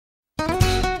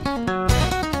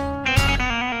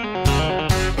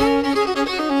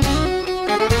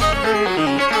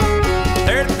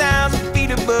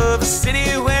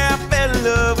city where I fell in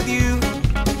love with you.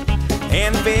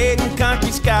 And the vacant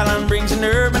concrete skyline brings an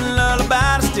urban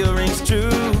lullaby that still rings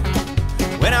true.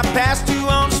 When I passed you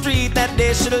on the street that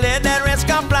day, should've let that red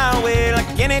scarf fly away. Like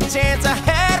any chance I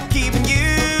had of keeping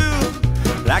you.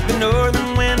 Like the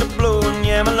northern wind a blowing,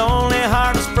 yeah, my lonely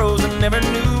heart was frozen. Never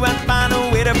knew I'd find a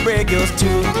way to break yours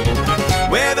too.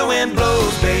 Where the wind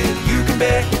blows, babe, you can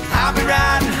bet I'll be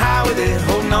riding high with it,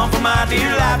 holding on for my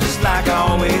dear life just like I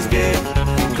always did.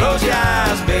 Close your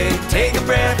eyes, babe, take a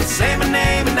breath, say my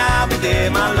name and I'll be there.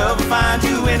 My love will find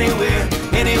you anywhere,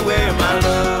 anywhere, my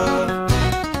love.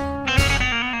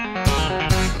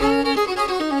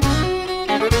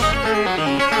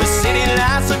 The city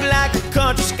lights look like a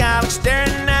country sky, like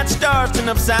staring at stars turned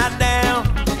upside down.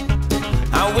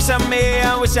 I wish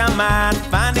I might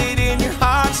find it in your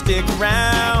heart, stick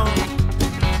around.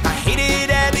 I hate it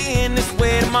at the end this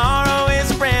way. Tomorrow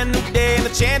is a brand new day, and the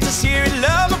chances here in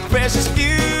love are precious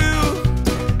few.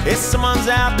 If someone's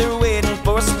out there waiting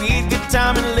for a sweet good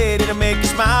time and lady to make you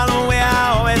smile the way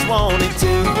I always wanted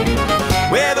to.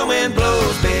 Where the wind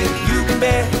blows, babe, you can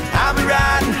bet I'll be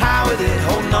riding high with it,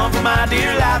 holding on for my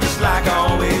dear life just like I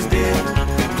always did.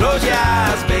 Close your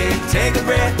eyes, babe, take a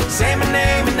breath, say my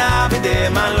name and I'll be there.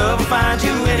 My love will find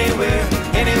you anywhere,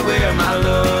 anywhere, my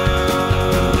love.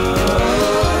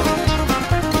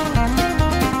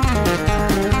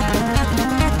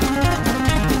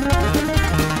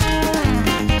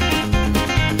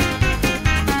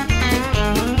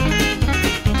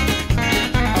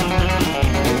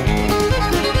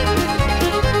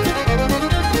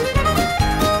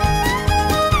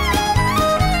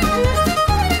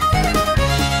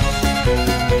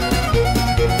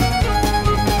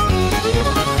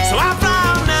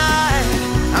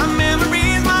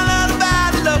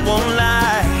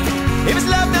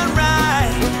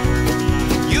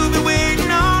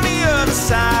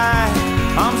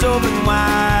 Open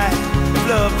wide, if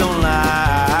love don't lie,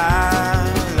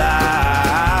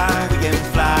 we can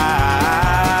fly.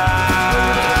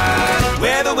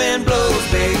 Where the wind blows,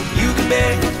 babe, you can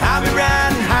bet I'll be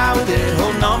riding high with it,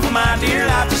 holding on for my dear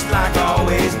life just like I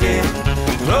always did.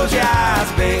 Close your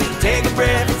eyes, babe, take a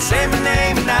breath, say my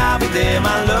name and I'll be there.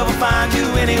 My love will find you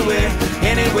anywhere,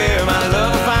 anywhere. My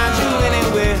love will find you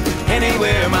anywhere,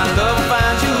 anywhere. My love will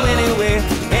find you anywhere,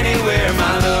 anywhere,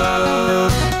 my love.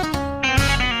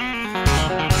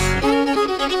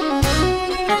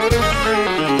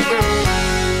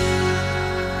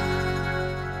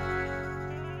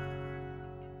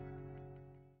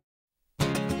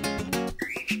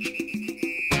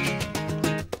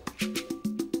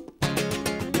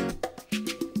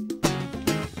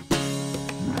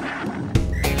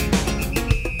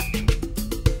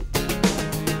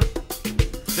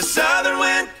 The southern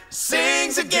wind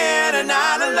sings again a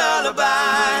night of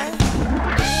lullaby.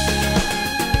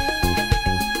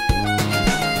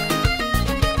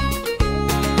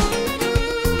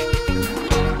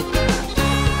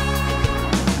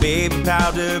 Baby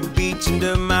powder beach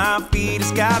under my feet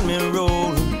has got me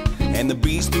rolling, and the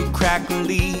breeze through crackling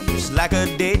leaves like a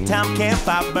daytime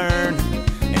campfire burn.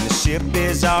 And the ship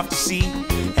is off to sea,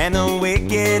 and the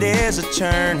wicked is a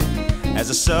churning, as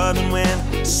the southern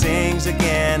wind sings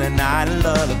again a night of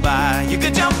lullaby. You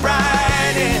could jump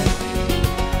right in,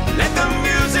 let the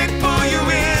music pull you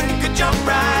in. You could jump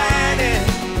right in,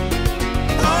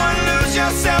 or lose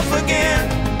yourself again,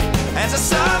 as the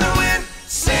southern wind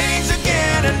sings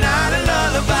again a night of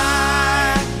lullaby.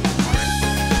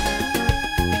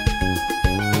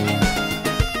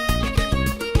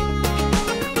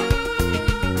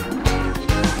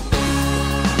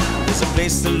 There's a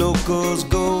place the locals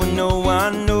go and no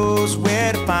one knows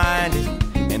where to find it,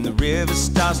 and the river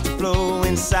starts to flow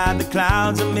inside the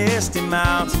clouds of misty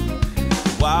mountain.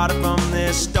 The water from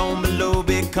this stone below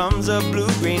becomes a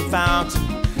blue-green fountain,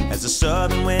 as the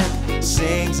southern wind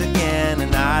sings again a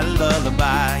night of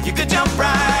lullaby. You could jump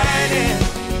right in,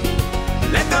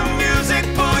 let the music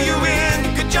pull you in.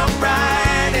 You could jump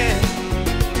right in,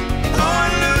 or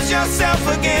lose yourself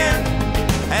again,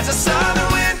 as the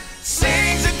southern wind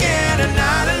sings again a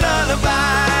night of lullaby.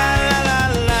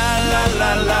 La la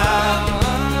la la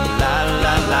la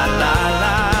la la la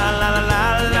la la la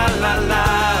la la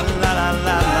la la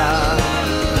la.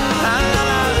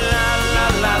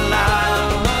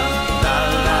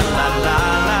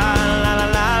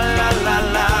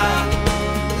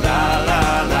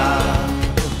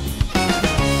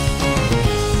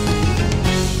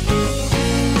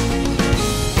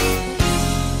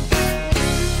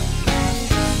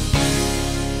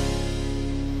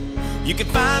 You can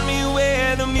find me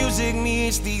where the music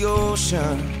meets the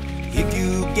ocean. If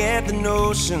you get the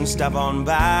notion, stop on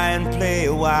by and play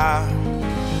a while.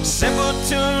 Simple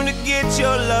tune to get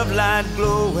your love light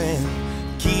glowing.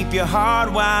 Keep your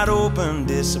heart wide open,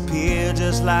 disappear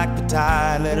just like the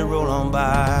tide, let it roll on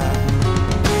by.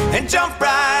 And jump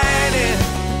right in,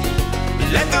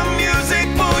 let the music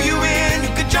pull you in.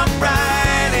 You can jump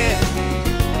right in,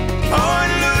 or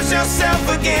lose yourself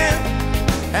again,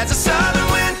 as the southern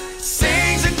wind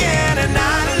sings again, a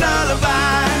night a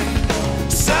lullaby.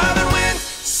 Southern wind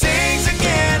sings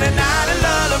again, a night a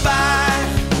lullaby.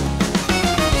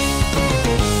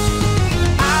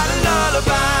 A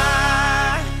lullaby.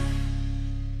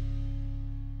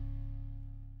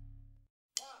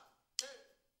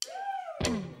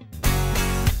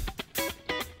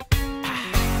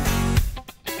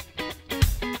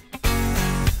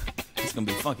 It's gonna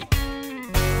be funky.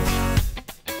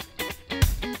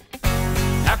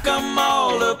 How come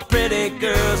all the pretty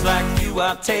girls like you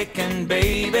are taken,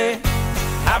 baby?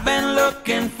 I've been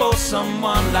looking for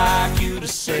someone like you to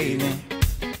save me.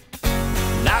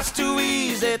 Life's too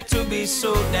easy to be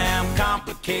so damn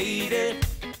complicated.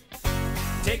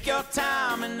 Take your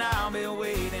time and I'll be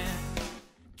waiting.